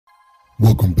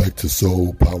Welcome back to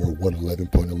Soul Power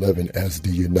 111.11 as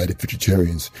the United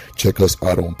Futuritarians. Check us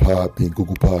out on Podbean,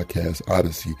 Google Podcasts,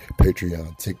 Odyssey,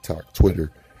 Patreon, TikTok,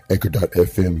 Twitter,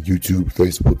 Anchor.fm, YouTube,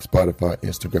 Facebook, Spotify,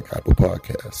 Instagram, Apple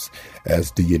Podcasts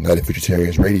as the United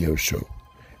Futuritarians radio show,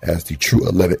 as the true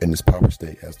 11 in this power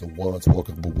state, as the ones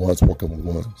walking with ones walking with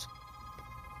ones.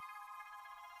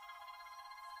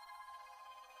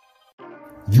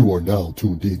 You are now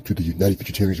tuned in to the United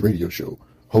Futuritarians radio show,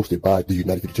 hosted by the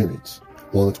United Futuritarians.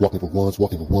 Ones walking for ones,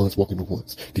 walking for ones, walking for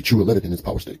ones. The true 11 in this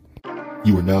power state.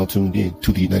 You are now tuned in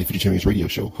to the United Futuritarians radio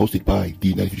show, hosted by the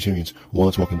United Futuritarians.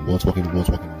 Ones walking for ones, walking for ones,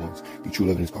 walking for ones. The true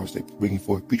 11 in this power state. Bringing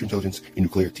forth future intelligence and new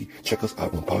clarity. Check us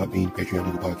out on Podbean, Patreon,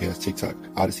 Google Podcasts, TikTok,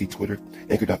 Odyssey, Twitter,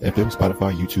 Anchor.fm,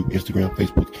 Spotify, YouTube, Instagram,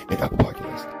 Facebook, and Apple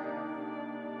Podcasts.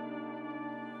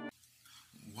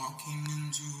 Walking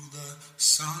into the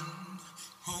sun.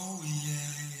 Oh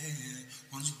yeah,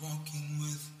 one's walking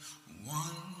with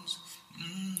ones,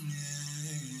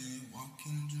 yeah,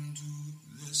 walking into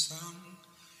the sun.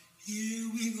 Here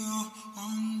we go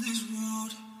on this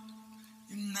road,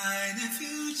 United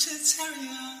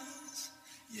Futuritarians,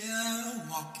 yeah,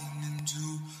 walking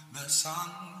into the sun.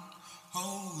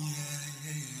 Oh yeah,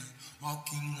 yeah,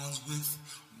 walking ones with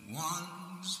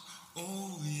ones.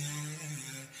 Oh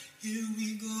yeah, here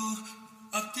we go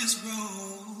up this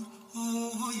road.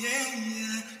 Oh yeah,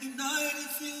 yeah, United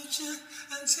Future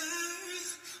and Terry.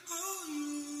 Oh, you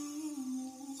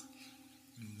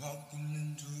walking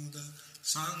into the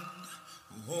sun.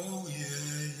 Oh yeah,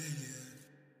 yeah, yeah.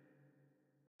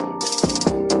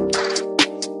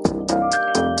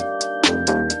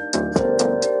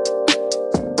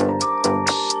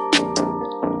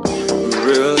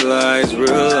 Realize,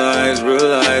 realize,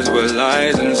 realize what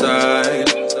lies inside.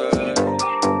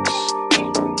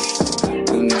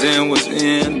 Then was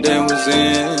in,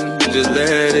 just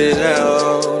let it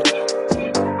out.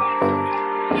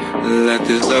 Let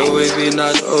this always be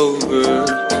not over.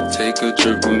 Take a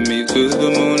trip with me to the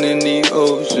moon and the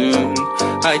ocean.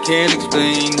 I can't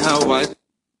explain how I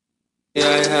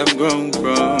have grown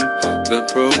from the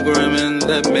programming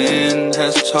that man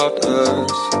has taught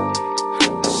us.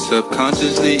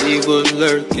 Subconsciously evil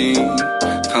lurking,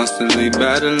 constantly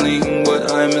battling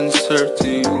what I'm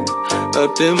inserting.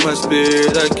 Up in my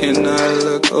spirit, I cannot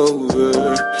look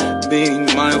over. Being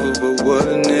mindful of what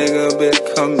a nigga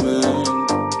becoming.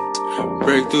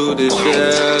 Break through the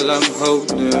shell I'm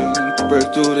holding.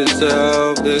 Break through the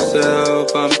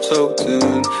self I'm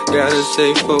toting. Gotta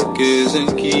stay focused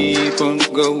and keep on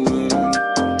going.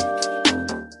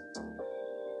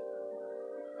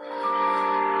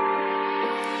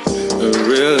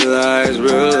 Realize,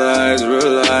 realize,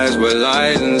 realize what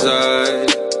lies inside.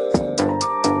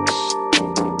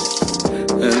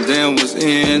 And then was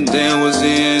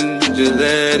in, just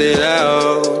let it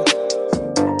out.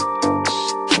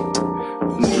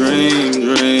 Dream,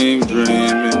 dream,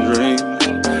 dream, and dream.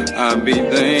 I be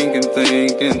thinking,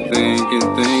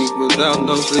 think without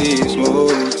no sleep.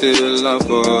 Smoke till I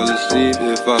fall asleep.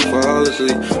 If I fall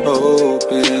asleep,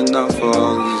 hoping I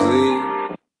fall asleep.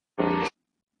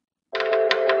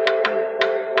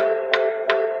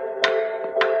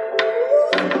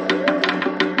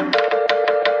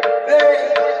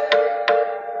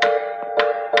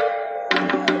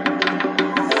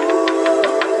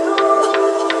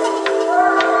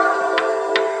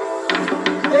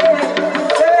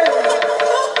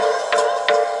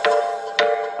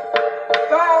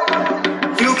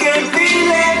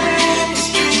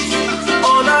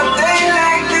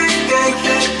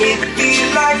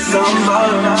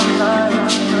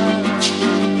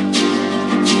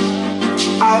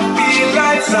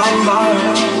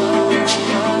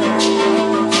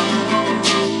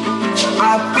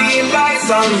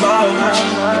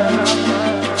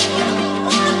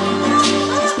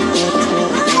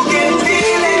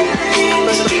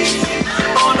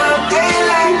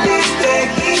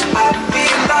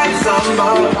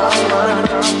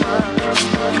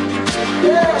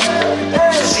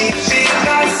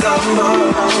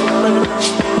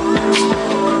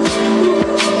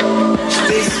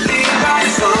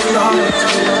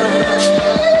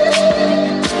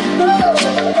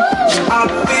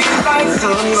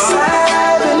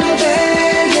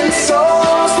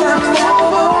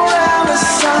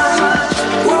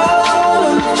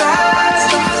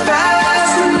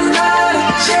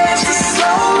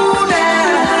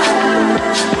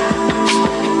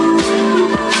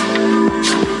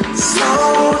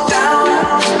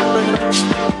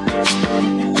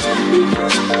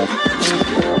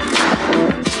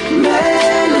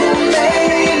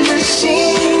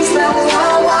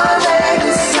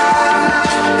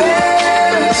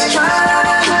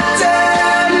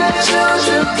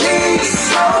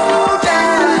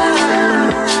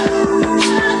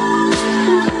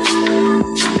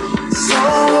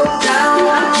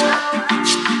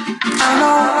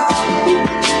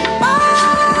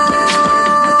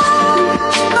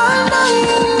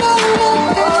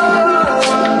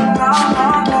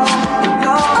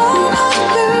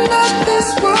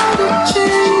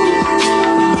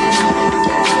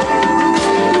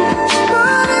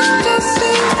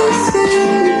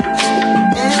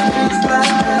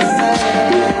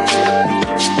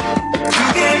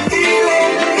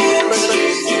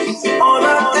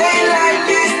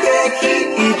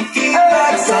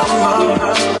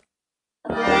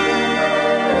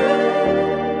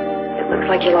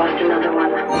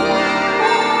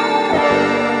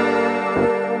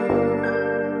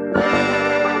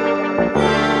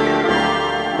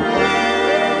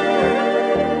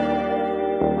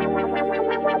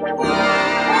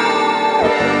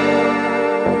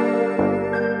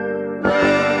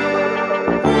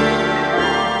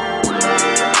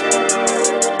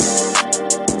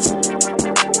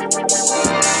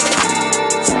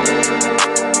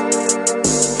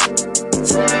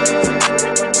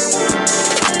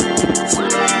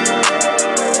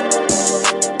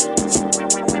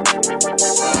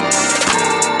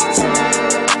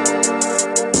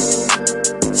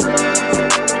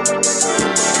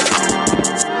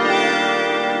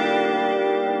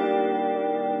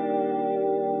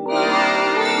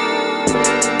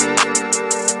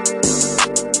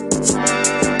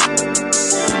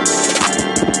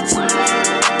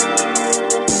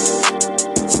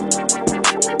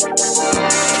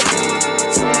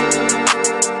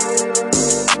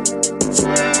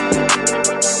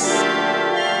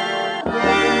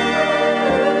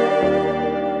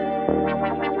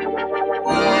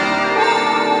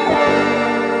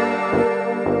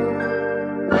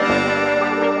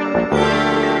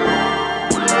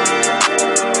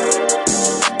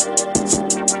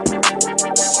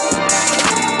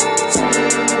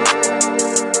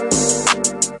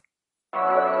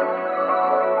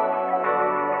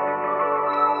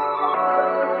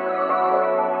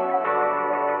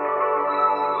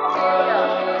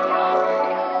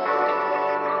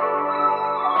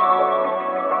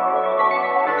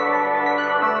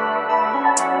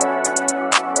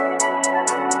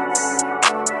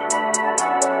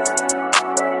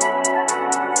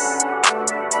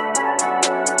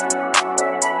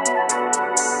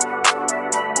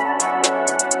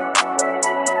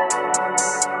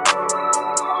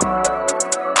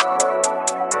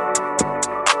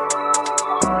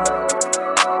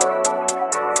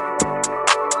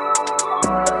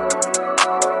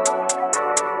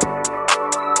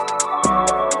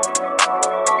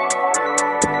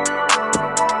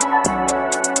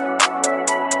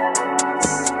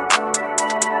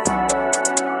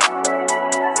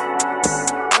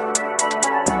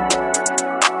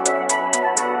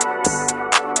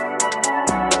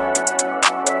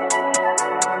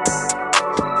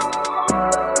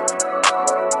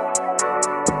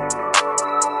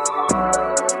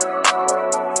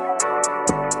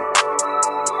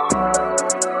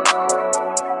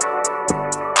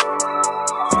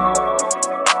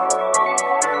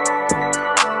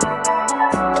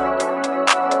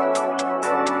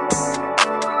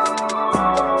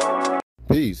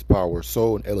 Peace, power,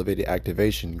 soul, and elevated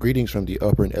activation. Greetings from the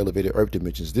upper and elevated earth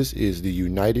dimensions. This is the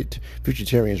United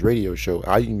Futuritarians radio show.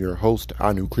 I am your host,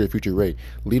 Anu Clear Future Ray,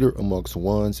 leader amongst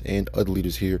ones and other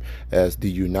leaders here as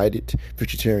the United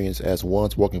Futuritarians, as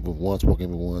ones walking with ones,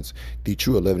 walking with ones, the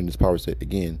true 11 in this power state.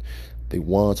 Again, the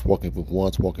ones walking with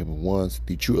ones, walking with ones,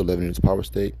 the true 11 in this power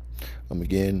state.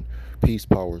 Again, peace,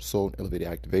 power, soul, and elevated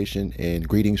activation, and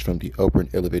greetings from the upper and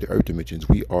elevated earth dimensions.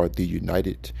 We are the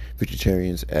United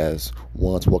Futuritarians, as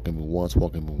ones walking with ones,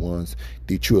 walking with ones,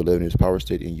 the true 11 in this power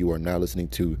state, and you are now listening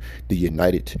to the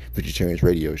United Futuritarians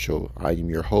radio show. I am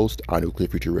your host, Anu Clear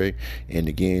Future Ray, and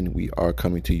again, we are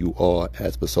coming to you all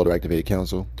as the Solar Activated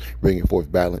Council, bringing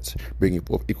forth balance, bringing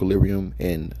forth equilibrium,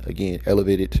 and again,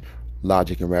 elevated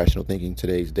logic and rational thinking.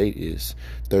 Today's date is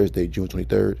Thursday, June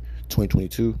 23rd,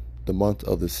 2022. The month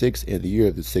of the 6th and the year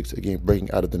of the 6th. Again, breaking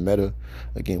out of the meta.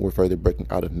 Again, we're further breaking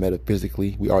out of meta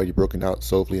physically. We already broken out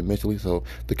soulfully and mentally. So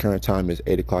the current time is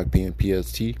 8 o'clock p.m.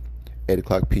 PST. 8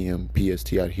 o'clock p.m.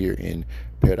 PST out here in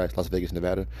Paradise, Las Vegas,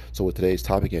 Nevada. So with today's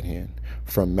topic at hand,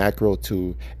 from macro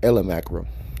to Elemacro.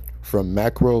 From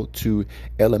macro to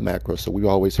Elemacro. So we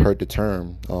always heard the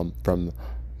term from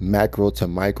macro to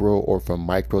micro, or from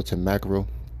micro to macro.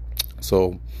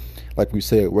 So like we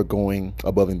said, we're going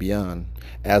above and beyond.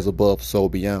 As above, so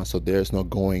beyond. So there's no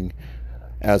going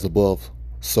as above,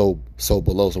 so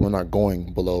below. So we're not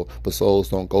going below. The souls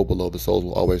don't go below. The souls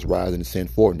will always rise and ascend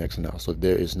forward next and now. So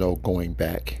there is no going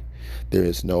back. There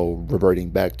is no reverting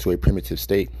back to a primitive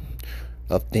state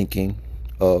of thinking,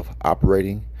 of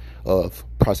operating, of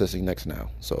processing next now.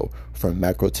 So from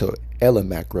macro to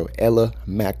Elemacro,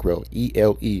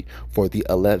 ELE for the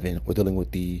 11. We're dealing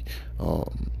with the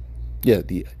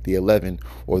the 11,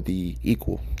 or the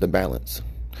equal, the balance.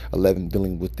 11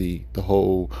 dealing with the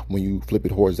whole, when you flip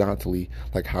it horizontally,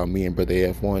 like how me and Brother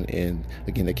AF1 and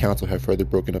again the council have further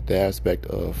broken up the aspect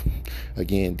of,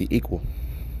 again, the equal,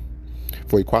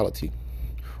 for equality,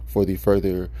 for the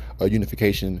further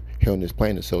unification here on this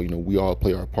planet. So, we all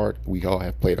play our part. We all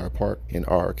have played our part and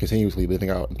are continuously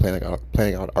living out and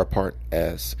planning out our part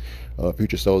as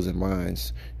future souls and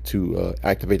minds to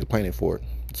activate the planet for it.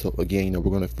 So again,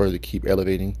 we're going to further keep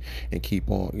elevating and keep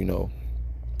on,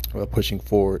 pushing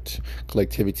forward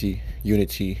collectivity,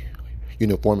 unity,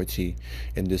 uniformity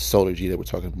in this solar G that we're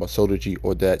talking about. Solar G,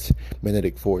 or that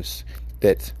magnetic force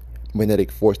that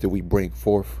we bring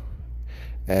forth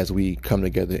as we come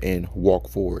together and walk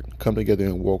forward. Come together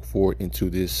and walk forward into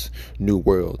this new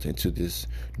world, into this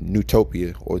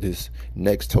newtopia, or this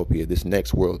nextopia, this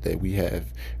next world that we have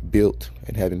built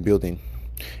and have been building,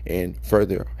 and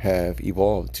further have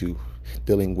evolved to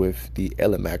dealing with the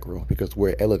Elemacro, because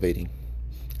we're elevating.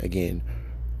 Again,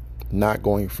 not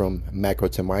going from macro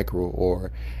to micro,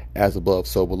 or as above,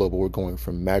 so below, but we're going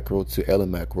from macro to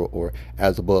Elemacro, or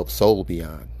as above, soul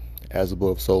beyond. As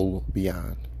above, soul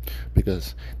beyond.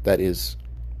 Because that is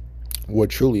what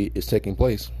truly is taking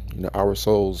place. Our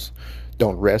souls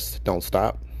don't rest, don't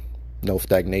stop, no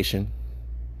stagnation.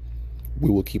 We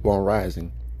will keep on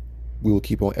rising. We will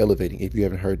keep on elevating. If you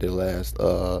haven't heard the last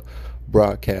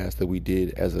broadcast that we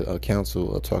did as a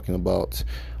council, talking about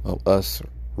us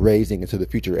raising into the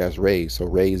future as raise. So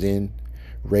raising,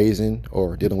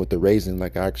 or dealing with the raising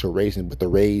like actual raising, but the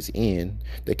raise in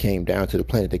that came down to the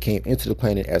planet, that came into the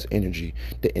planet as energy,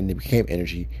 and it became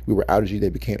energy. We were energy, they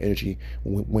became energy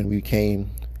when we came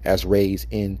as raised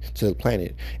into the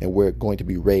planet, and we're going to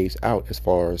be raised out as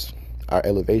far as our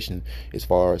elevation, as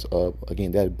far as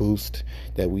again, that boost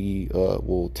that we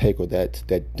will take, or that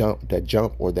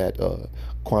jump, or that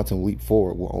quantum leap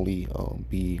forward will only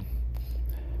be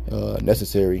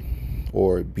necessary,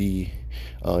 or be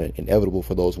inevitable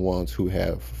for those ones who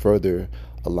have further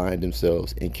aligned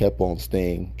themselves and kept on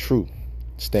staying true,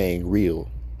 staying real,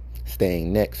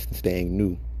 staying next, staying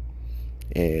new,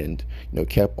 and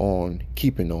kept on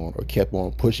keeping on, or kept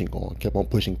on pushing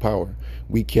power.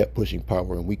 We kept pushing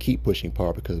power, and we keep pushing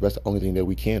power, because that's the only thing that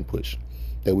we can push,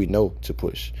 that we know to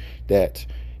push, that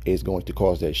is going to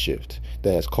cause that shift,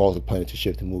 that has caused the planet to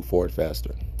shift and move forward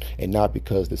faster. And not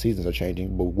because the seasons are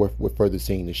changing, but we're further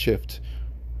seeing the shift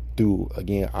through,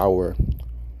 again, our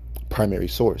primary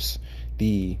source,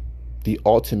 the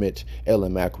ultimate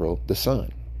Elemacro, the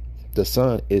sun. The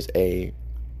sun is a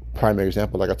primary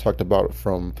example, like I talked about,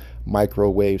 from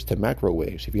microwaves to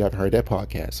macrowaves. If you haven't heard that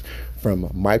podcast, from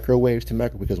microwaves to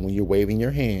macro, because when you're waving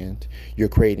your hand, you're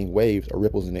creating waves or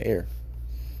ripples in the air.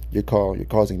 You're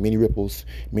causing many ripples,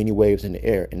 many waves in the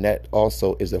air, and that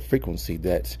also is a frequency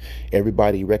that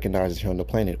everybody recognizes here on the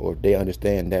planet, or they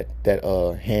understand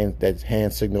that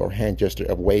hand signal or hand gesture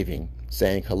of waving,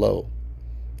 saying hello.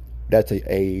 That's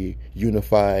a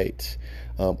unified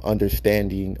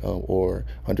understanding or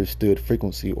understood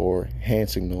frequency or hand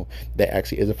signal that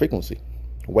actually is a frequency.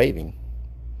 Waving,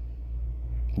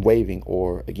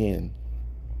 or again,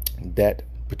 that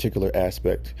particular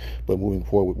aspect. But moving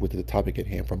forward with the topic at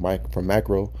hand, from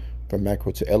macro to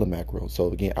Elemacro. So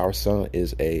again, our sun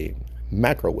is a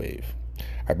macrowave.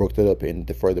 I broke that up in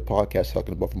the further podcast,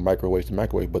 talking about from microwave to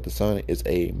macrowave, but the sun is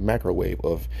a macrowave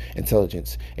of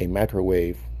intelligence, a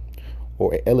macrowave,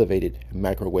 or an elevated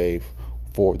macrowave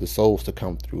for the souls to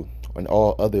come through. And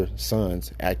all other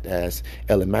suns act as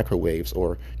Elemacrowaves,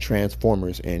 or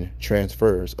transformers and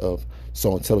transfers of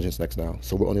soul intelligence next now.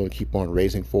 So we're only going to keep on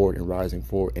raising forward and rising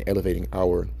forward and elevating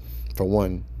our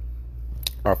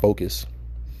focus,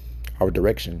 our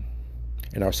direction,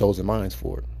 and our souls and minds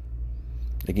forward.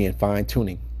 Again, fine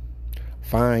tuning.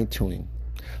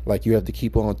 Like you have to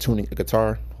keep on tuning a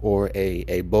guitar, or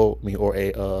a bow, or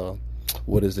a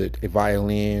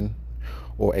violin,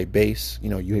 or a bass.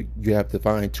 You have to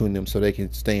fine tune them so they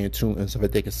can stay in tune, and so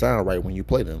that they can sound right when you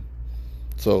play them.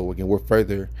 So again, we're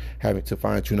further having to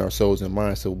fine tune our souls and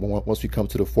minds. So once we come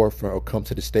to the forefront, or come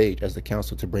to the stage as the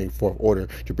council, to bring forth order,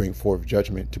 to bring forth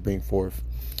judgment, to bring forth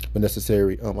the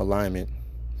necessary alignment,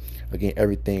 again,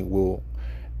 everything will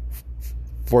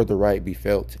for the right be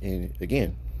felt, and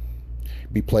again,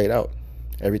 be played out.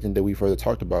 Everything that we further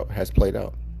talked about has played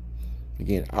out.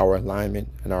 Again, our alignment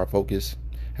and our focus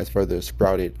has further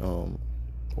sprouted,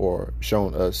 or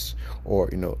shown us, or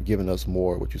given us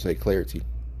more, clarity.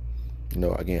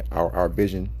 Again, our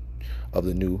vision of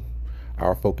the new,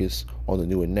 our focus on the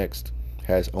new and next,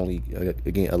 has only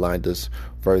again aligned us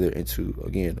further into,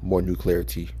 again, more new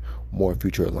clarity, more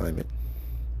future alignment.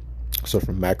 So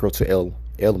from macro to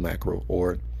Elemacro,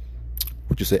 or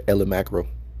Elemacro,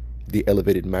 the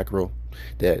elevated macro,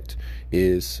 that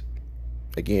is,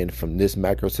 again, from this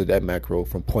macro to that macro,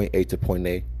 from point A to point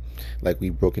A, like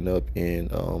we've broken up in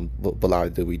the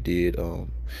live that we did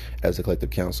as a collective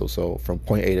council. So from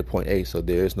point A to point A, so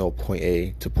there is no point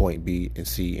A to point B and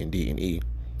C and D and E.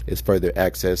 It's further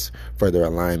access, further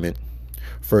alignment,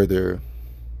 further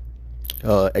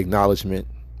acknowledgement,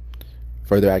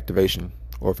 further activation,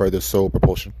 or further soul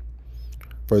propelling,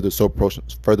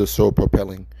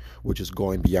 which is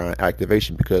going beyond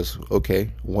activation. Because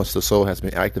okay, once the soul has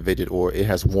been activated or it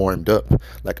has warmed up,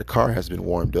 like a car has been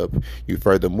warmed up, you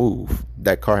further move.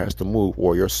 That car has to move,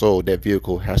 or your soul, that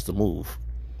vehicle has to move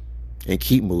and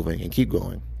keep moving and keep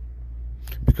going.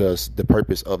 Because the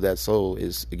purpose of that soul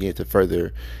is again to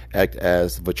further act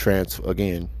as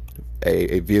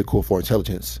a vehicle for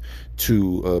intelligence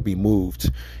to be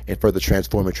moved and further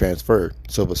transform and transfer.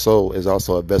 So the soul is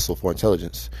also a vessel for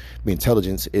intelligence. The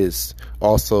intelligence is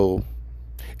also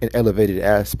an elevated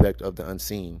aspect of the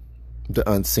unseen,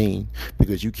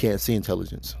 because you can't see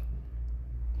intelligence,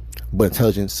 but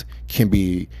intelligence can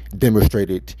be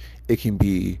demonstrated. It can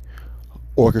be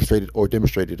orchestrated or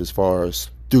demonstrated as far as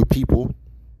through people.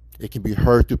 It can be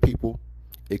heard through people.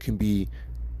 It can be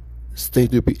seen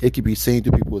through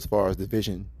people as far as the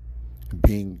vision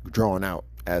being drawn out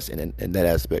as in that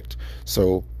aspect.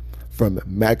 So from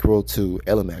macro to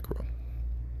Elemacro,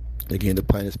 again, the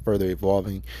planet is further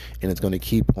evolving, and it's going to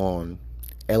keep on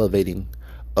elevating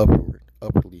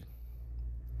upwardly,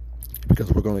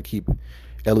 because we're going to keep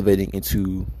elevating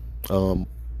into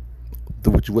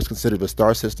what's considered a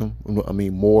star system. I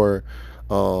mean, more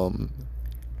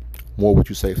what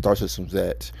you say, star systems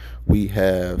that we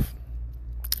have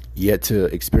yet to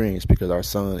experience, because our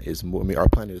our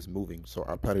planet is moving. So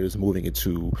our planet is moving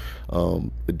into a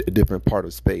different part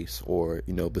of space, or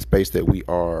the space that we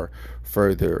are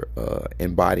further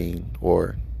embodying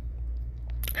or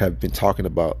have been talking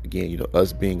about. Again,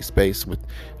 us being space, with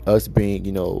us being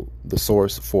the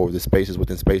source for the spaces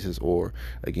within spaces, or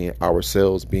again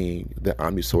ourselves being the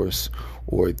omni source,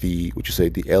 or the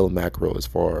Elemacro, as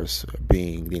far as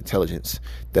being the intelligence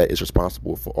that is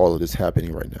responsible for all of this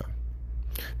happening right now.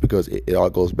 Because it all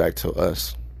goes back to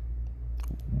us,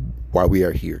 why we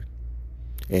are here,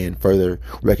 and further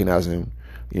recognizing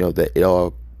that it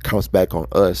all comes back on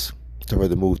us to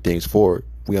further move things forward.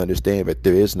 We understand that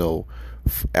there is no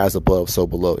as above, so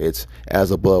below. It's as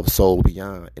above, so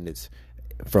beyond, and it's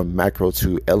from macro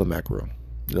to Elemacro.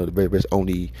 There's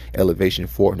only elevation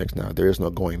forward next now. There is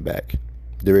no going back.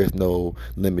 There is no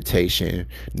limitation,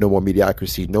 no more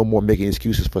mediocrity, no more making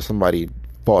excuses for somebody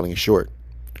falling short,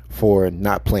 for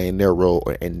not playing their role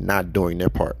and not doing their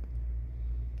part,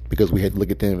 because we had to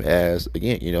look at them as,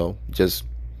 again, just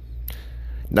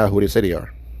not who they say they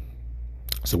are.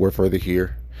 So we're further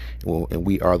here, and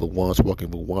we are the ones walking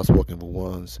the ones,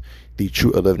 the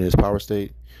true 11 in this power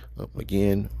state.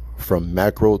 Again, from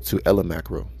macro to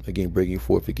Elemacro, again bringing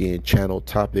forth channeled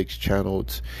topics,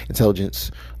 channeled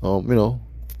intelligence.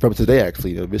 From today,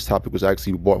 actually, this topic was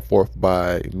actually brought forth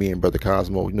by me and Brother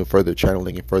Cosmo. Further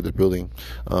channeling and further building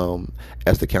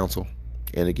as the council.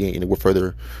 And again, we're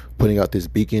further putting out this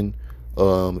beacon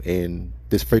and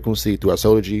this frequency through our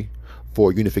solargy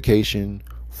for unification,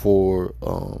 for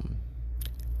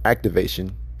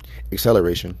activation,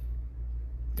 acceleration,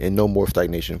 and no more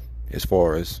stagnation, as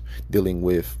far as dealing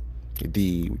with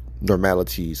the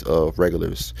normalities of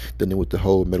regulars, dealing with the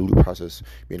whole mental loop process,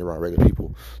 being around regular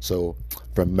people. So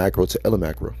from macro to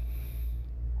Elemacro,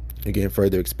 again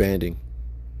further expanding,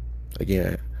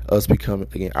 again us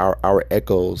becoming our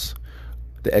echoes,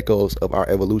 the echoes of our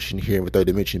evolution here in the third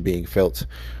dimension being felt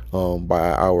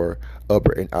by our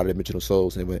upper and outer dimensional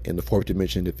souls, and in the fourth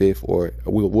dimension, the fifth, or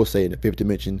we'll say in the fifth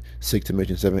dimension, sixth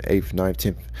dimension, seventh, eighth, ninth,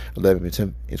 10th, 11th, and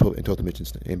 10th, and 12th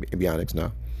dimensions and beyond next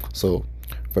now. So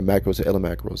from macro to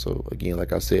Elemacro. So again,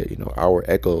 like I said, our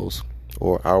echoes,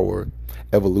 or our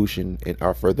evolution and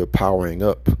our further powering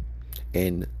up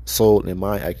and soul and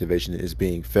mind activation is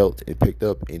being felt and picked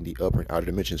up in the upper and outer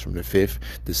dimensions, from the fifth,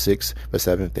 the sixth, the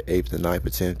seventh, the eighth, the ninth, the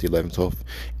 10th, the 11th, 12th,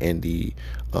 and the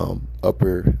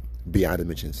upper beyond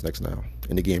dimensions next now.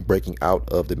 And again, breaking out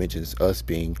of dimensions, us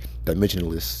being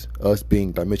dimensionless,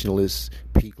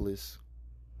 peakless,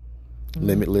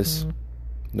 limitless,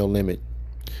 no limit,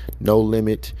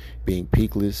 being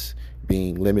peakless,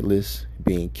 being limitless,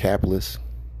 being capless,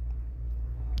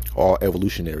 all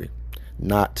evolutionary,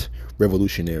 not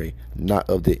revolutionary, not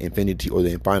of the infinity or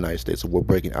the infinite state. So we're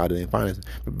breaking out of the infinite.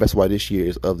 That's why this year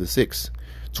is of the 6th,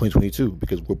 2022,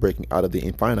 because we're breaking out of the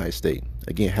infinite state.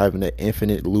 Again, having that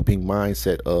infinite looping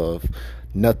mindset of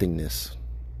nothingness,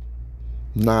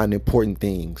 non-important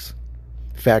things,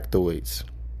 factoids,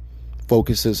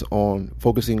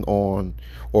 focusing on,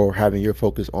 or having your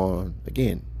focus on,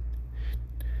 again,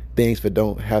 things that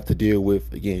don't have to deal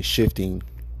with, again, shifting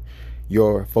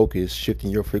your focus,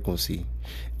 shifting your frequency,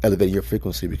 elevating your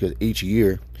frequency, because each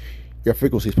year your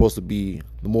frequency is supposed to be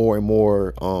more and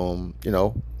more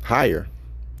higher.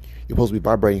 You're supposed to be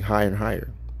vibrating higher and higher.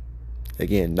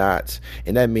 Again, not,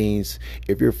 and that means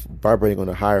if you're vibrating on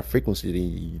a higher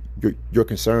frequency, then your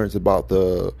concerns about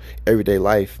the everyday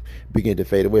life begin to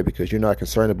fade away, because you're not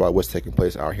concerned about what's taking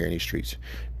place out here in these streets.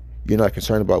 You're not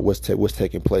concerned about what's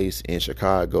taking place in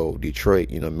Chicago,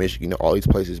 Detroit, Michigan, all these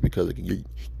places, because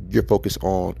you're focused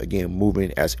on, again,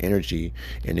 moving as energy,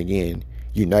 and again,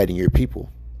 uniting your people.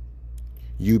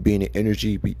 You being the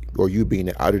energy, or you being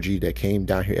the energy that came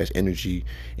down here as energy,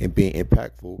 and being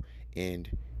impactful and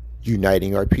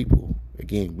uniting our people.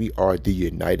 Again, we are the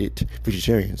United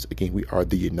Vegetarians. Again, we are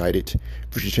the United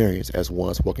Vegetarians, as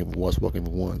ones, walking for ones, walking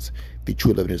for ones. The true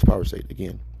evidence power state.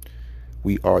 Again,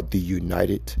 we are the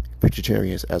United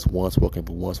Vegetarians, as ones, walking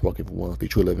for ones, walking for ones. The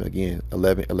true 11. Again,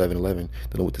 11, 11, 11.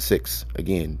 Dealing with the 6.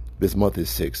 Again, this month is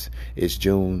 6. It's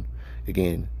June,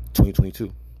 again,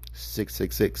 2022.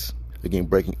 666. Again,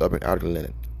 breaking up and outer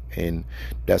limit. And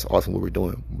that's awesome what we're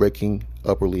doing. Breaking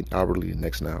upperly and outwardly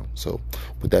next now. So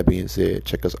with that being said,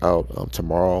 check us out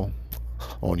tomorrow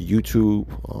on YouTube,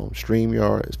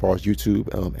 StreamYard, as far as YouTube,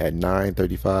 at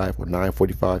 9:35 or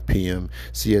 9:45 p.m.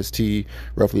 CST,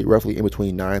 roughly in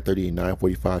between 9:30 and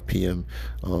 9:45 p.m.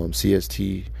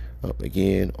 CST.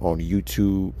 Again on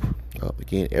YouTube.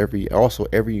 Again, every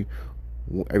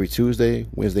Tuesday,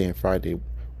 Wednesday, and Friday,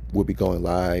 we'll be going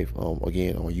live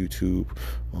again on YouTube,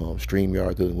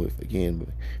 StreamYard, dealing with, again,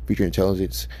 Future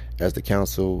Intelligence as the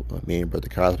council, me and Brother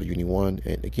Cosby, Uni One,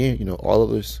 and again,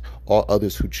 all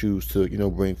others who choose to,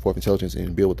 bring forth intelligence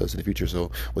and build with us in the future.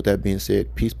 So with that being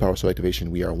said, peace, power, soul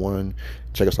activation, we are one.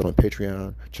 Check us out on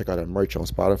Patreon. Check out our merch on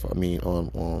Spotify.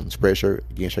 On Spreadshirt.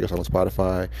 Again, check us out on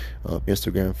Spotify,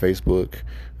 Instagram, Facebook.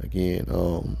 Again,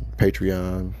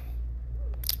 Patreon,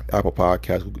 Apple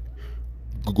Podcasts,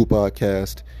 Google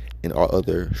Podcast, and all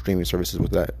other streaming services.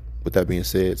 With that being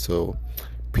said, so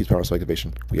peace, power, soul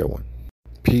activation, we are one.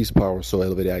 Peace, power, soul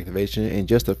elevated activation. And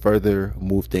just to further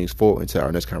move things forward into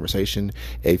our next conversation,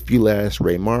 a few last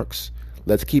remarks.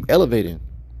 Let's keep elevating.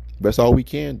 That's all we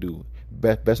can do.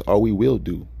 That's all we will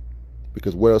do.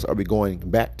 Because what else are we going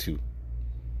back to?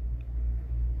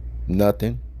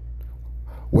 Nothing.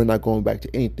 We're not going back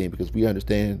to anything, because we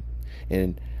understand,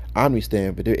 and I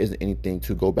understand, but there isn't anything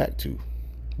to go back to.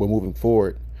 We're moving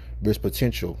forward. There's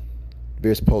potential.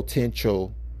 There's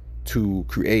potential to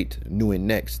create new and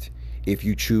next, if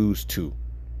you choose to.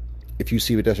 If you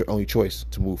see that that's your only choice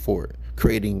to move forward,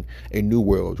 creating a new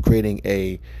world, creating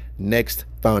a next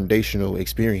foundational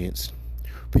experience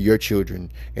for your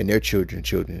children and their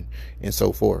children, and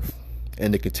so forth,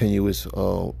 and the continuous,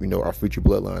 our future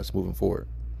bloodlines moving forward.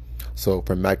 So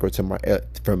from macro to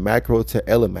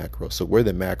Elemacro. So we're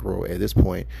the macro at this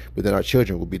point, but then our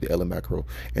children will be the Elemacro,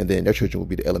 and then their children will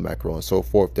be the Elemacro, and so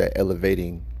forth. That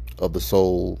elevating of the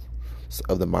soul,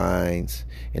 of the minds,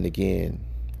 and again,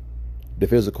 the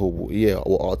physical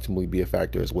will ultimately be a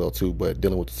factor as well too. But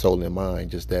dealing with the soul and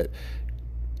mind, just that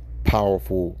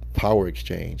powerful power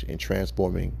exchange and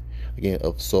transforming, again,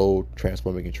 of soul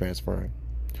transforming and transferring,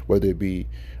 whether it be,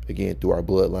 again, through our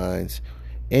bloodlines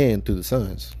and through the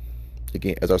suns.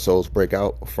 Again, as our souls break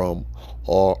out from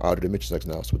all outer dimensions like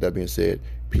now. So with that being said,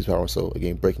 peace, power, and soul.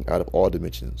 Again, breaking out of all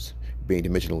dimensions, being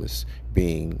dimensionless,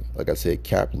 being, like I said,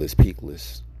 capless,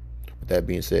 peakless. With that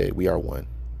being said, we are one.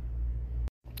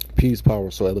 Peace, power,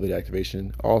 soul, elevated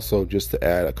activation. Also, just to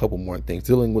add a couple more things,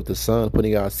 dealing with the sun,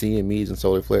 putting out CMEs and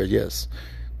solar flares. Yes,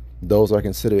 those are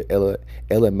considered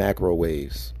Elemacro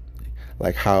waves.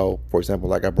 Like how, for example,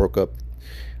 like I broke up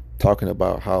talking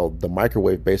about how the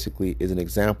microwave basically is an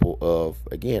example of,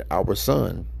 again, our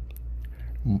sun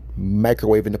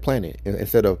microwaving the planet.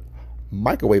 Instead of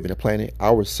microwaving the planet,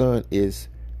 our sun is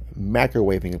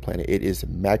macrowaving the planet. It is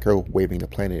macrowaving the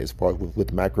planet as far as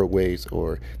with macro waves,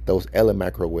 or those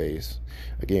Elemacro waves,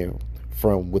 again,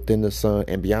 from within the sun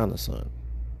and beyond the sun.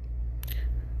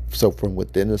 So from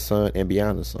within the sun and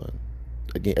beyond the sun,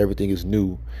 again, everything is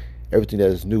new. Everything that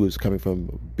is new is coming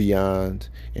from beyond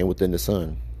and within the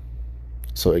sun.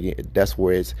 So again, that's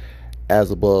where it's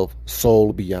as above,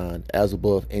 soul beyond, as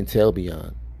above, intel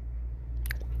beyond.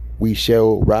 We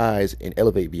shall rise and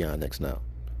elevate beyond next now.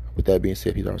 With that being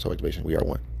said, peace, power, soul activation, we are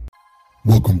one.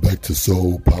 Welcome back to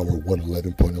Soul Power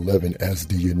 111.11 as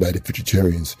the United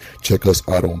Vegetarians. Check us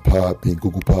out on Podbean,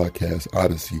 Google Podcasts,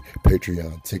 Odyssey,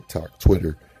 Patreon, TikTok,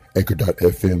 Twitter,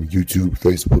 Anchor.fm, YouTube,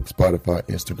 Facebook, Spotify,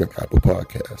 Instagram, Apple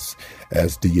Podcasts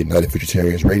as the United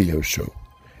Vegetarians radio show.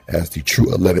 As the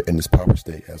true 11 in this power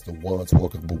state, as the ones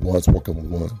walking with ones, walking with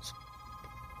ones.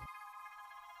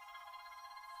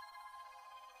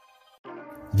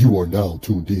 You are now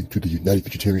tuned in to the United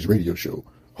Vegetarians radio show,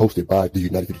 hosted by the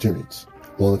United Vegetarians.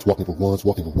 Ones walking for ones,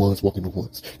 walking for ones, walking for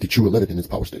ones. The true 11 in this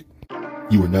power state.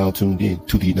 You are now tuned in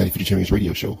to the United Vegetarians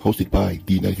radio show, hosted by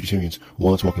the United Vegetarians,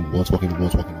 ones walking the ones, walking the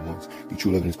ones, walking the ones, the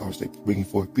true evidence power state, bringing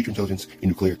forth future intelligence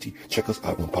and new clarity. Check us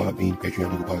out on Podbean,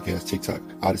 Patreon, Google Podcasts, TikTok,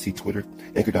 Odyssey, Twitter,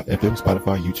 Anchor.fm,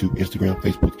 Spotify, YouTube, Instagram,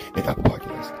 Facebook, and Apple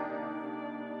Podcasts.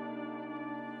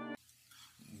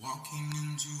 Walking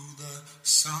into the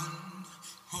sun,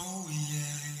 oh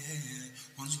yeah,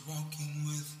 one's walking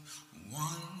with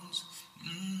ones,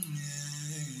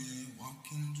 yeah,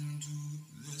 walking into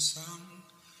the sun.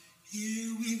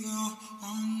 Here we go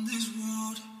on this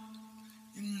road,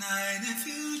 united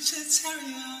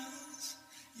futuritarians,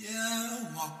 yeah,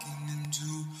 walking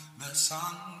into the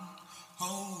sun,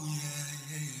 oh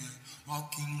yeah,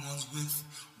 walking ones with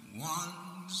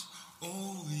ones,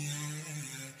 oh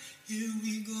yeah, here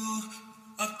we go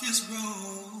up this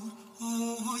road,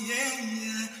 oh yeah,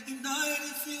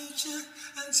 united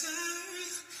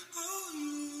futuritarians, oh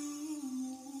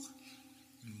you,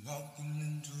 walking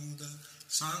into the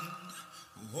sun,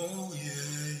 oh yeah.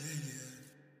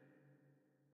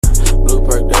 Blue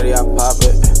perk dirty, I pop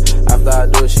it. After I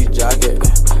do it, she jog it.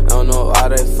 I don't know why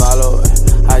they follow it.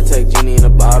 High tech genie in the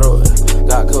bottle.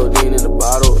 Got codeine in the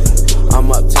bottle.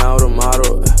 I'm uptown with a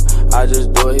model. I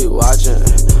just do it, he watching.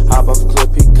 Hop off a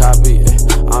clip, he copy.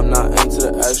 I'm not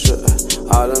into the extra.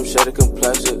 All them shady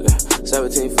complexion.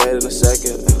 17 fade in a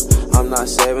second. I'm not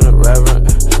saving a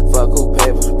reverend. Fuck who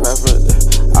pay for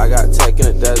preference. I got tech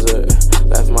in the desert.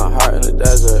 Left my heart in the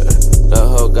desert. The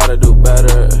hoe gotta do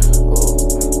better. Ooh.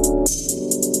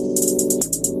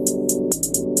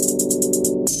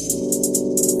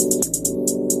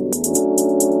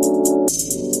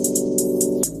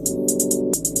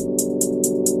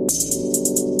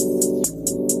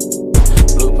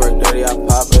 Blue perk dirty, I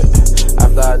pop it.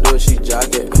 After I do it, she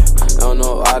jog it. I don't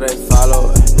know why they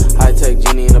follow it. High tech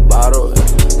genie in the bottle.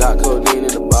 Got codeine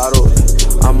in the bottle.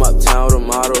 I'm uptown with a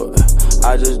model.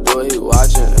 I just do it, he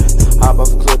watching. Hop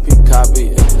off a clip, he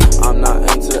copy. I'm not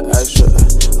into the extra.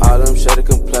 All them shady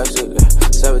complexion.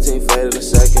 17 fade in a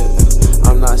second.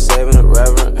 I'm not saving a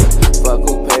reverend. Fuck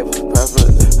who pay for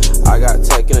preference. I got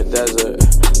tech in the desert.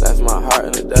 Left my heart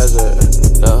in the desert.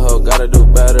 The hoe gotta do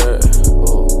better. Ooh.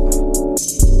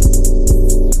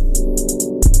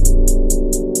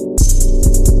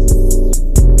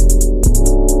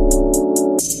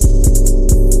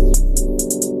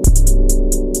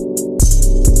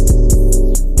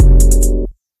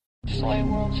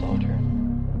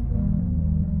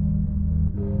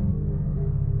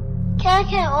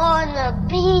 Catch it on the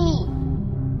beat.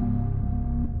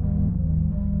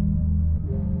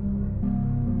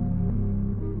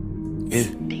 Yeah,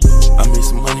 I made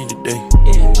some money today.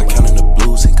 I'm counting the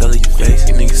blues and color your face.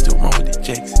 These niggas still wrong with the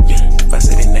jakes. Yeah, if I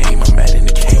say their name, I'm mad in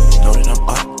the cake. Know that I'm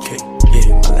okay.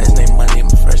 Yeah, my last name Money, my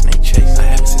first name Chase. I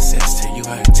have success, tell you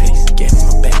how it tastes. Gave me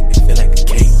my back, it feel like a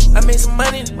cake. I made some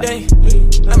money today.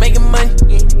 I'm making money.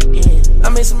 I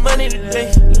made some money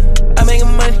today. I'm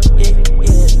making money.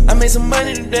 I made some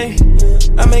money today.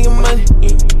 I'm making money.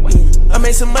 I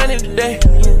made some money today.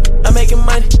 I'm making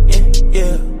money.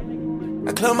 Yeah.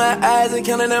 I close my eyes and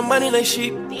counting that money like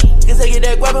sheep. Cause I get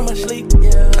that guap in my sleep.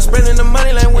 I'm spreading the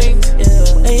money like wings.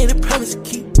 I ain't a promise to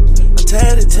keep. I'm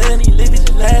tired of telling these little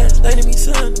bitches lies. Like to be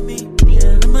son to me.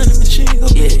 The money machine go.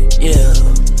 Yeah.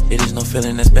 It is no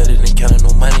feeling that's better than counting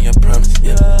no money, I promise.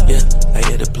 Yeah. I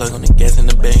hit the plug on the gas in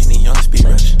the bank, the young speed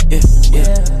rush.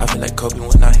 Yeah. I feel like Kobe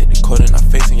when I hit the court and I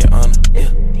facing your honor.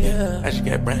 Yeah. I just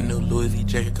got brand new Louis V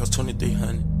jacket, cost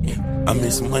 $2,300. Yeah. I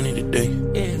made some money today.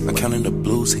 I'm counting the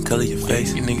blues and color your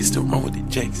face. You niggas still wrong with the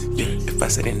jakes. Yeah. If I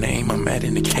say their name, I'm mad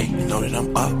in the cake. You know that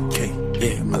I'm okay.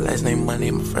 Yeah. My last name Money,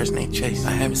 my first name Chase.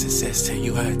 I have success, tell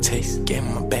you how it tastes. Gave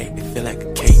me my back, it feel like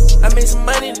a cake. I made some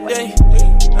money today.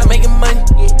 I'm making money.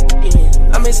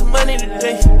 I made some money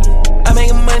today. I'm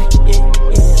making money.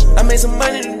 I made some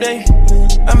money today.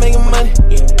 I'm making money.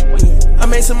 I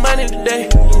made some money today.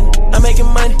 I'm making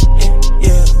money.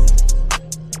 Yeah.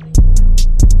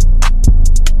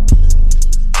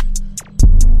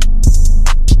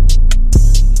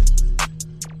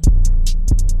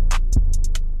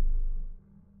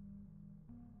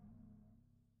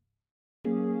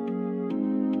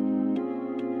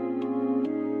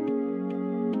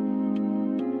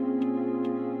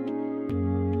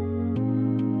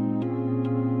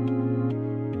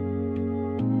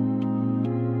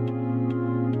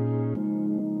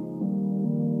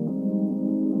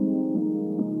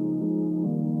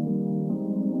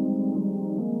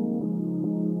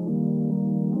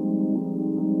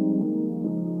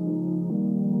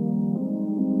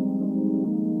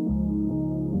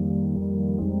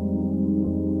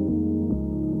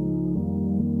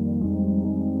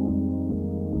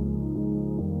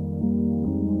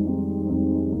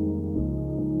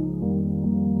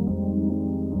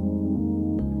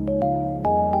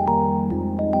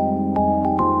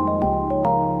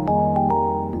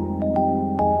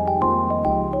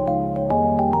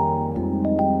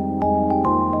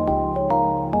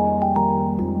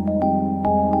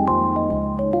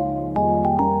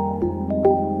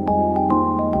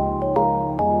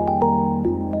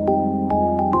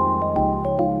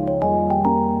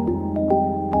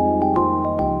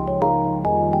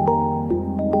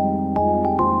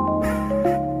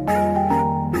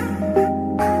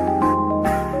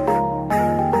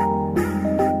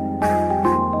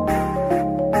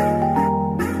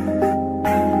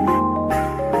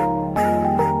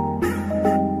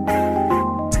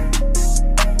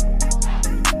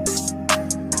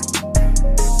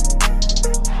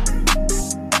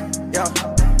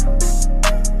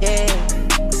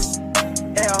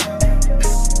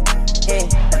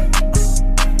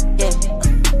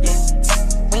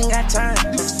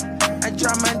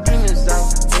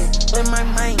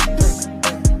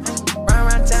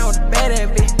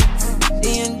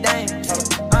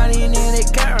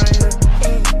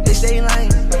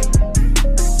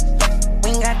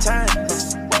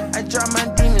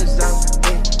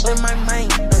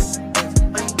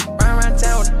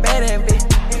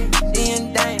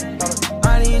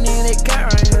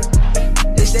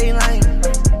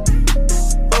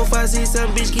 I see some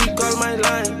bitch keep calling my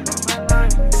line.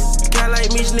 You can't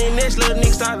like me, then next little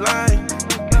nigga start lying.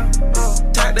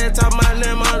 Talk that talk my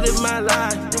name, I live my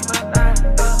life.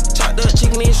 Chopped up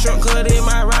chicken and shrimp cut in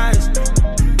my rice.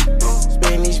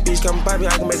 Spanish bitch come poppy,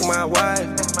 I can make my wife.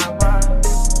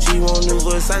 She won't new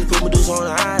Versace, put Medusa on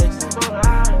the eyes.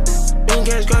 Been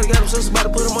cash card, got them sisters, about to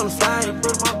put them on the flight.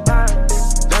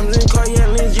 Diamonds in the car, yeah,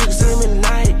 lens, you can see them in the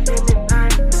night.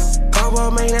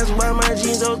 Cowboy man, that's why my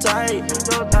jeans so tight.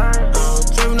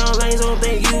 Driving on lanes, don't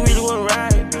think you really wanna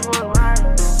ride.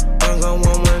 I'm gon'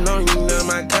 want one on you, none of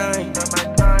my kind.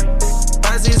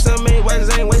 I see some made whites,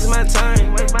 ain't wasting my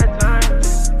time.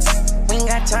 We ain't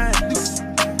got time.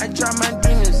 I drop my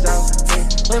demons out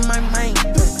with my mind.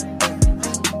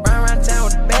 Run around town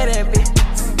with a bad bitch.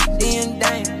 Seeing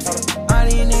dang. All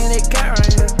these niggas they got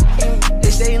right here.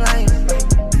 They stay lying.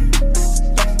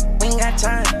 We ain't got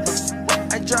time.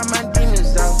 I drop my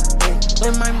demons out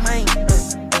with my mind.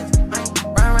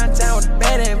 Run around town with a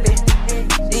bad bitch.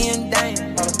 Seeing dang.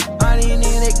 All these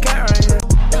niggas they got right here.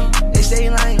 They stay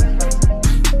lying.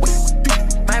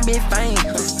 My bitch fine.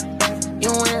 You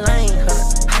ain't lying.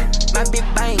 My bitch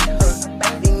bang.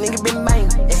 These niggas been bang.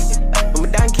 I'ma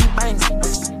down keep bang.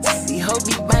 These hoes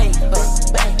be bang.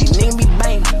 These niggas be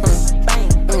bang.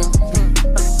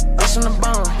 Bitch on the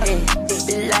bone,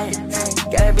 big light.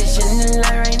 Got a bitch in the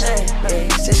light right now.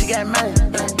 Said she got money,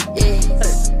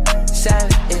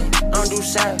 savage, I don't do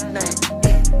savage,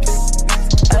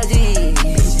 ugly,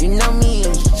 you know me,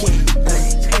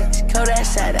 cold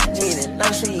outside, I need it, no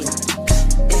sleep.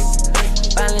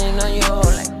 Falling on your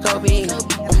hole like Kobe.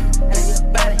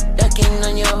 Body ducking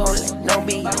on your hole like no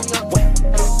beat.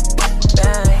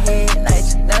 Down head like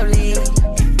lovely.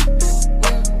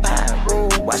 Pyro,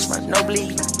 watch my no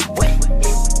bleed.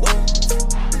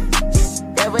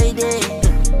 That way there.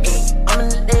 I'm in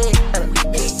the dead.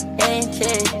 Ain't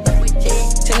check.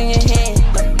 Turn in your hand.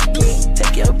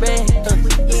 Take your bed.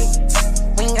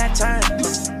 We ain't got time.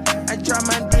 I drop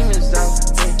my demons out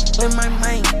with my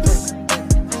mind.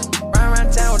 Run around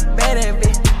town with a bad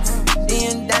bitch.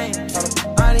 Seeing dang.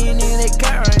 All these niggas they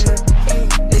got right here.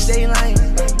 They stay lying.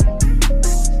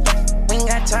 We ain't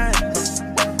got time.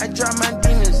 I drop my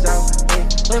demons out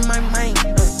with my mind.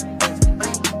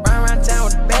 Run around town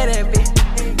with a bad bitch.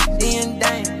 Seeing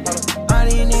dang. All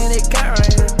these niggas they got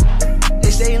right here.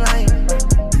 They stay lying.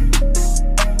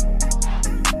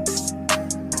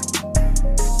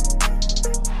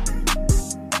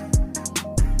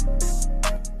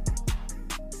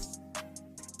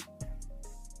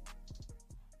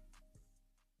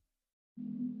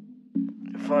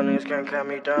 Fun niggas can't cut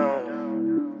me down.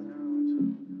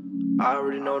 I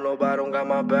already know nobody don't got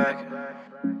my back.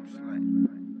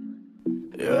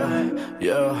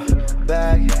 Yeah.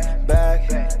 Back,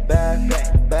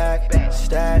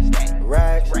 stats,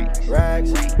 racks,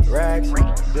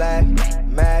 black,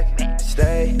 Mac,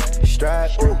 stay,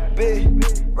 strapped, ooh, big,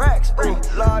 racks, ooh,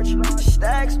 large,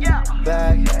 stacks,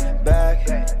 back,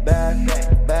 stats,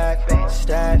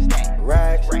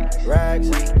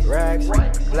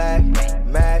 racks, black,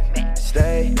 Mac,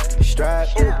 stay,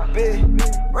 strapped, ooh, big,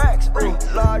 racks, ooh,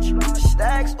 large,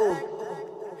 stacks, ooh.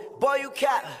 Boy, you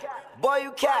cat.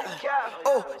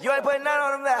 Oh, you ain't putting nothing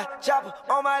on the map. Chopper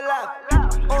on my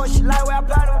lap. Oh, she like where I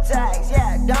apply them tags.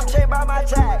 Yeah, dumb chain by my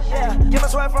tag. Yeah, get my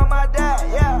sweat from my dad.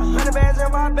 Yeah, 100 bands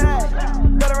in my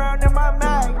bag. Got around in my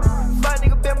mag. Fuck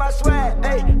nigga been my swag.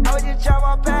 Hey, I was just chop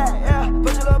my pad. Yeah,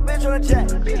 put your little bitch on the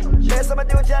jet. Man, somebody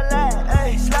do with your lad.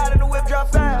 Hey, slide in the whip,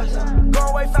 drop fast.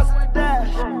 Going way faster than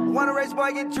dash. Wanna race,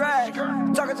 boy, get dragged.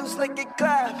 Talking too slick, get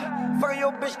clapped. Fucking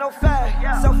your bitch, no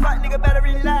fag. So fuck nigga better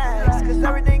relax. Cause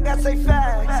everything got say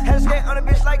facts. Had to skate on a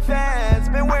bitch like fans.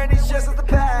 Been wearing these shits since the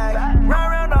pack. Round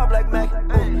around all black Mac.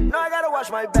 No, I gotta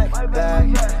watch my back.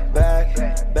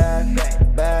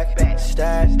 Back,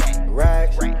 stats,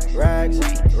 racks,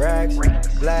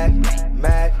 black,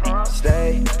 Mac,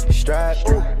 stay, strapped,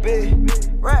 ooh, big,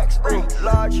 racks, ooh,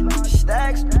 large,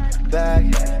 stacks, back,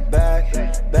 stats,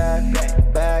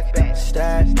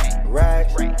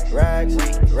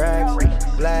 racks,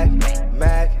 black,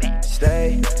 Mac,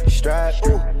 stay, strapped,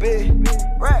 ooh, big,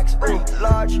 racks, ooh,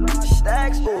 large,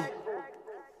 stacks, ooh.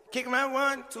 Kick him out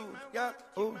 1, 2, yeah,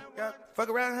 ooh, yeah. Fuck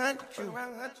around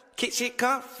 100, kick shit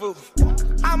kung fu.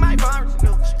 All my farms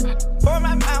new, for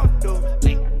my mountain dew.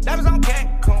 That was on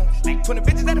Cancun, 20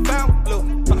 bitches at the fountain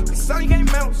blue. The sun you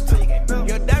can't melt to.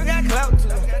 Your daddy got clout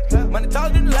too. Money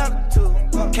taller than the love too.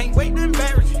 Can't wait to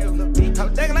embarrass you. I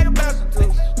was taking like a bastard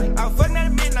too. I was fucking at a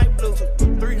midnight blue.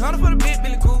 300 for the big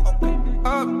Billy Cool.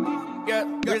 Yeah,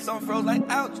 wrist on froze like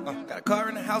ouch. Got a car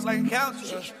in the house. bounce like a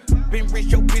couch. Been rich,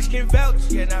 your bitch can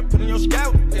vouch. Yeah, now put in your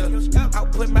scout. Yeah. I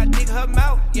put my dick in her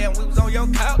mouth. Yeah, we was on your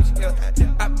couch. Yeah.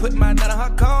 I put my nut on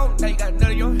her comb. Now you got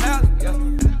nut in your house. Yeah.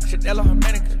 Chanel on her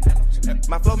manicure.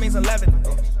 My flow means 11.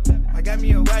 I got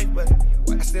me a wife, but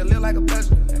I still live like a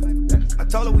president. I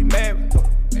told her we married,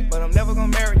 but I'm never gonna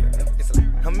marry her. It's like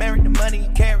I'm married to money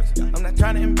and carrots. I'm not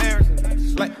trying to embarrass her.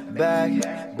 It's like back,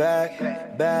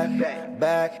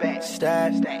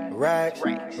 stack, racks,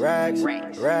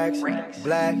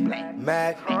 black,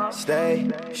 Mac, stay,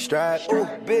 strapped, ooh,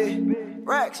 big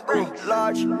racks, ooh,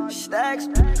 large stacks,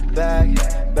 back, stack,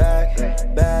 racks,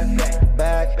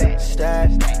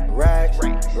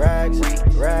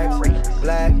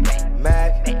 black,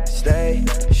 Mac, stay,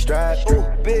 strapped, ooh,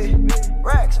 big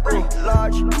racks, ooh,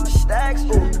 large stacks,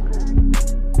 ooh.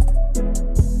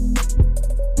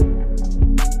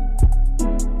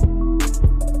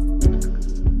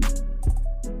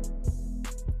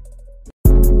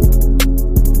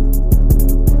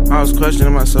 I was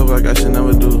questioning myself like I should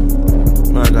never do,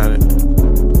 but I got it.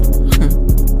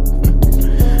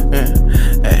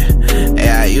 Hey,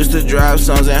 I used to drive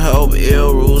songs and hope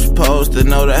ill rules post to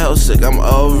know the hell sick, I'm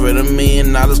over it, $1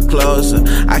 million closer.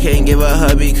 I can't give a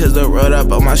hubby cause the road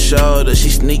up on my shoulder. She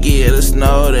sneaky at the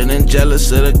snow, and then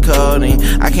jealous of the coding.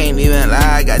 I can't even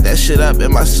lie, I got that shit up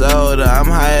in my soda. I'm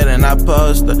higher than I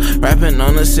poster. Rapping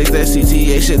on the 6, that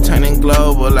CTA shit turning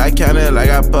global. I counted like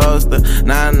I poster.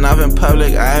 Not enough in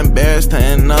public, I embarrassed her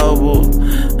in noble.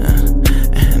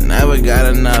 Never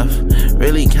got enough.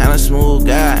 Really kinda smooth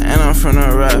guy, and I'm from the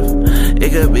rough.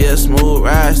 It could be a smooth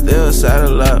ride, still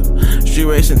saddle up. Street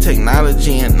racing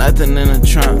technology and nothing in the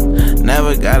trunk.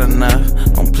 Never got enough,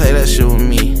 don't play that shit with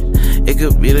me. It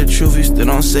could be the truth, you still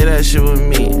don't say that shit with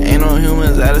me. Ain't no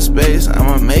humans out of space,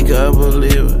 I'ma make her a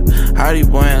believer. Hardy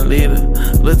boy and leader,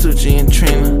 Little G and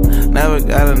Trina. Never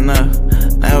got enough,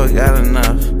 never got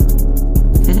enough.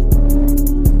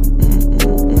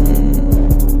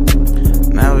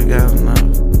 Never got enough.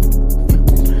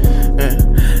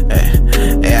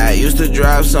 I used to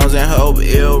drive songs and hope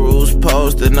ill rules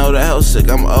post to know the hell sick,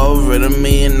 I'm over it, $1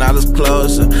 million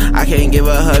closer. I can't give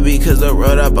a hubby cause the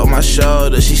road up on my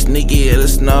shoulder. She sneaky at the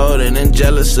snow, and then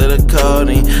jealous of the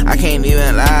coding. I can't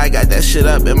even lie, I got that shit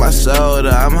up in my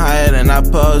soda. I'm higher than I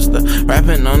poster.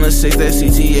 Rapping on the 6, that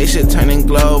CTA shit turning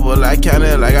global. I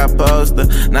counted like I poster.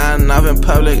 Not enough in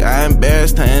public, I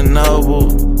embarrassed her in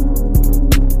noble.